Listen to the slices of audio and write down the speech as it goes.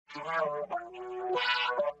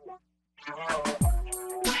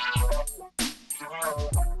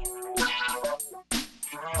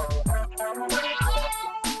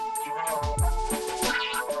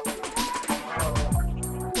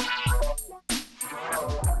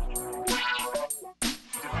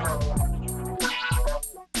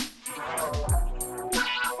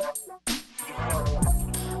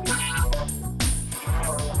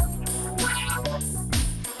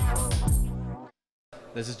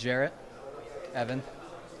This is Jarrett, Evan,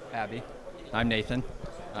 Abby. I'm Nathan,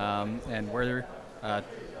 and we're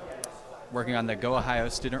working on the Go Ohio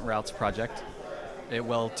Student Routes project. It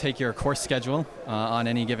will take your course schedule on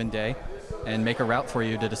any given day and make a route for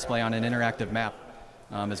you to display on an interactive map,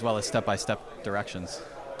 as well as step-by-step directions.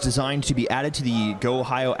 Designed to be added to the Go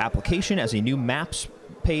Ohio application as a new maps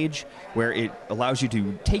page where it allows you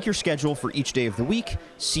to take your schedule for each day of the week,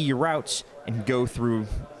 see your routes, and go through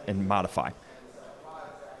and modify.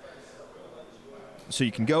 So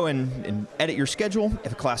you can go and edit your schedule.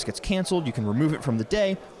 If a class gets canceled, you can remove it from the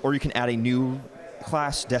day, or you can add a new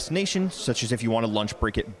class destination, such as if you want a lunch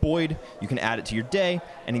break at Boyd, you can add it to your day,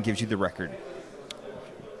 and it gives you the record.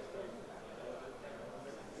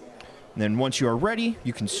 And then once you are ready,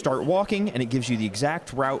 you can start walking, and it gives you the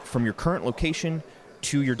exact route from your current location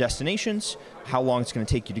to your destinations, how long it's going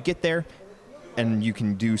to take you to get there, and you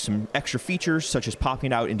can do some extra features, such as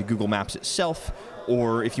popping it out into Google Maps itself,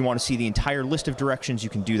 or if you want to see the entire list of directions, you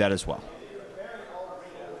can do that as well.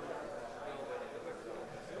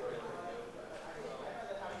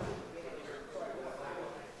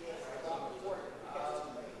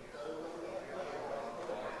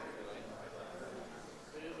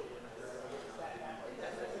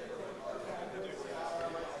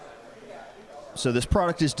 So this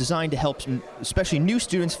product is designed to help especially new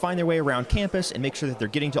students find their way around campus and make sure that they're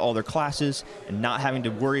getting to all their classes and not having to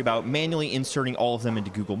worry about manually inserting all of them into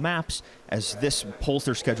Google Maps, as this pulls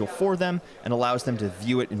their schedule for them and allows them to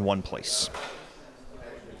view it in one place.